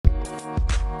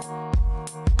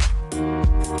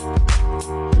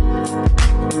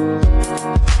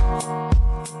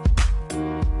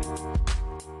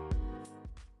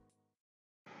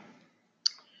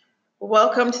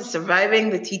Welcome to Surviving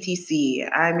the TTC.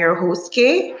 I'm your host,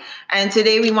 Kay, and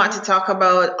today we want to talk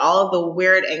about all of the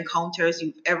weird encounters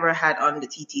you've ever had on the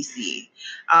TTC.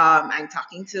 I'm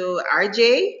talking to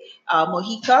RJ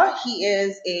Mojica. He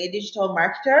is a digital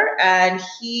marketer and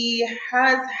he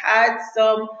has had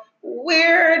some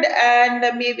weird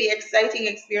and maybe exciting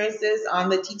experiences on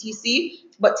the TTC.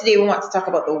 But today we want to talk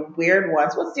about the weird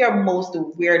ones. What's your most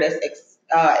weirdest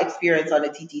experience on the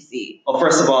TTC? Well,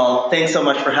 first of all, thanks so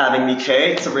much for having me,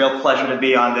 Kay. It's a real pleasure to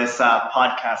be on this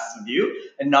podcast with you,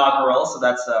 inaugural. So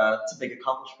it's a big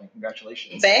accomplishment.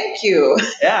 Congratulations. Thank you.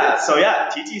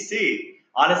 TTC.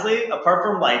 Honestly, apart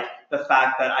from like the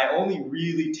fact that I only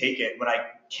really take it when I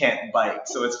can't bike.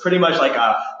 So it's pretty much like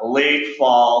a late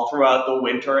fall throughout the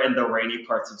winter and the rainy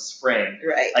parts of spring.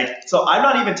 Right. So I'm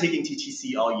not even taking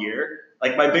TTC all year.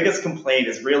 Like my biggest complaint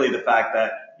is really the fact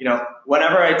that,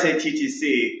 whenever I take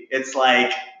TTC, it's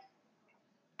like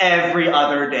every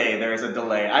other day there's a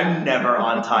delay. I'm never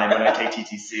on time when I take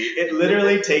TTC. It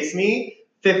literally takes me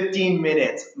 15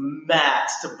 minutes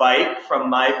max to bike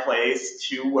from my place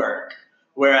to work,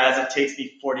 whereas it takes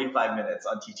me 45 minutes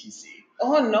on TTC.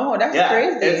 Oh no, that's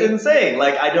crazy. It's insane.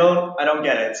 Like I don't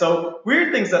get it. So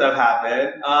weird things that have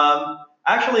happened.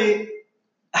 Actually,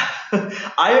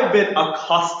 I have been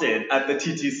accosted at the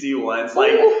TTC once.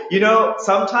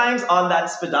 Sometimes on that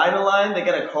Spadina line, they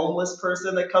get a homeless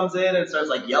person that comes in and starts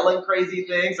like yelling crazy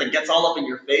things and gets all up in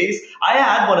your face. I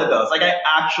had one of those. I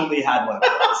actually had one of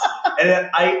those. And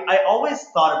I always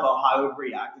thought about how I would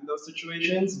react in those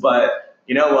situations, but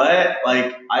you know what?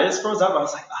 I just froze up. I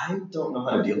was like, I don't know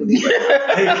how to deal with you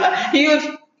right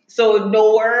now. So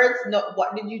no words? No.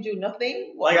 What did you do?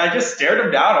 Nothing? I just stared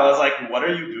him down. I was like, what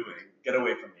are you doing? Get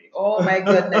away from me. Oh my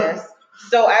goodness.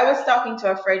 So I was talking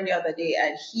to a friend the other day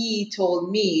and he told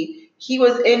me he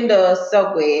was in the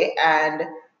subway and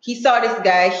he saw this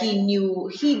guy he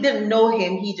didn't know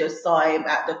him. He just saw him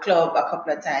at the club a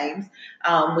couple of times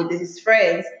with his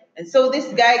friends. And so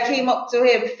this guy came up to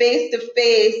him face to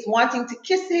face wanting to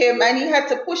kiss him and he had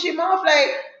to push him off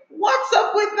like, what's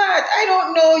up with that? I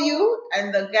don't know you.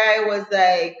 And the guy was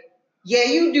like, yeah,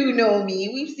 you do know me.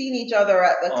 We've seen each other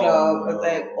at the club. I was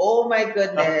like, oh my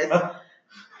goodness.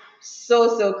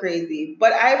 So crazy.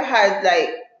 But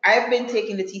I've been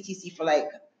taking the TTC for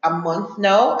a month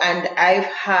now, and I've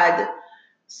had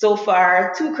so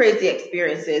far 2 crazy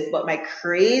experiences. But my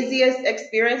craziest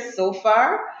experience so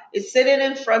far is sitting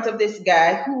in front of this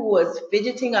guy who was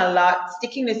fidgeting a lot,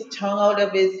 sticking his tongue out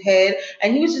of his head,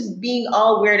 and he was just being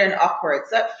all weird and awkward.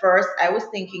 So at first I was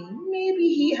thinking maybe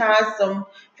he has some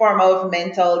form of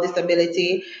mental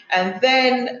disability. And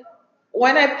then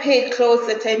when I paid close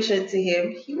attention to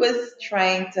him, he was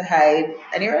trying to hide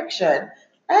an erection.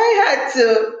 I had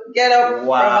to get up from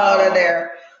out of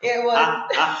there. It was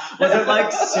was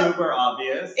it super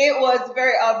obvious? It was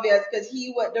very obvious because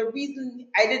the reason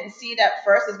I didn't see it at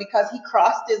first is because he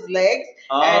crossed his legs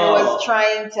and was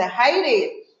trying to hide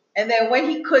it. And then when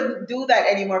he couldn't do that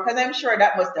anymore, because I'm sure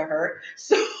that must have hurt.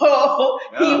 So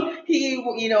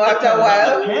he after a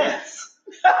while.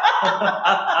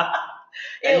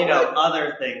 And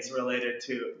other things related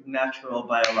to natural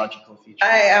biological features.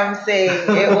 I am saying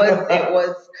it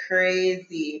was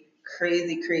crazy.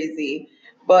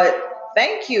 But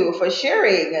thank you for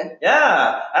sharing.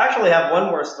 Yeah, I actually have one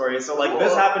more story. So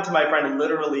This happened to my friend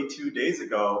literally 2 days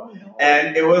ago. Oh, no.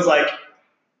 And it was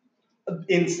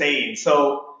insane.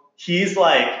 So he's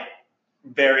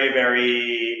very,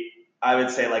 very, I would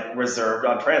say reserved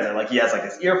on transit. He has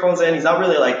his earphones in. He's not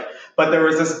really but there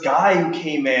was this guy who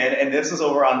came in, and this was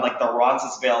over on the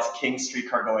Roncesvalles King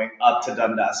streetcar going up to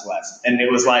Dundas West. And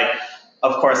it was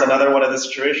of course, another one of the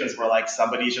situations where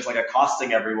somebody's just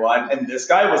accosting everyone, and this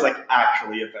guy was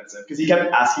actually offensive because he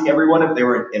kept asking everyone if they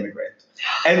were an immigrant.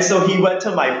 And so he went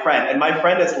to my friend, and my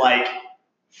friend is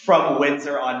from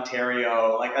Windsor,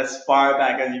 Ontario, as far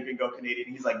back as you can go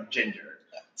Canadian. He's ginger.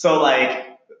 So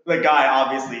the guy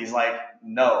obviously he's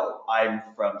no, I'm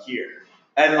from here.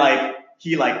 And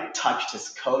he touched his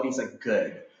coat. He's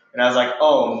good. And I was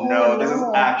oh no, this is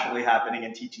actually happening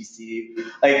in TTC.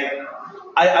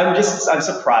 I'm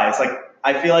surprised.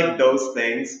 I feel those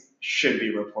things should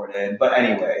be reported. But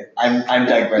anyway, I'm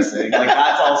digressing.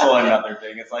 That's also another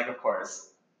thing. It's of course,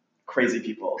 crazy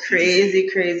people. Crazy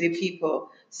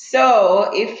people. So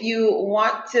if you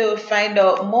want to find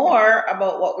out more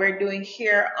about what we're doing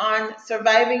here on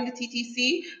Surviving the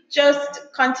TTC,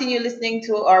 just continue listening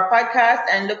to our podcast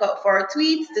and look out for our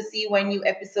tweets to see when new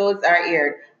episodes are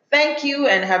aired. Thank you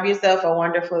and have yourself a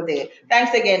wonderful day.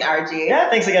 Thanks again, RJ. Yeah,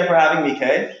 thanks again for having me,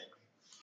 Kay.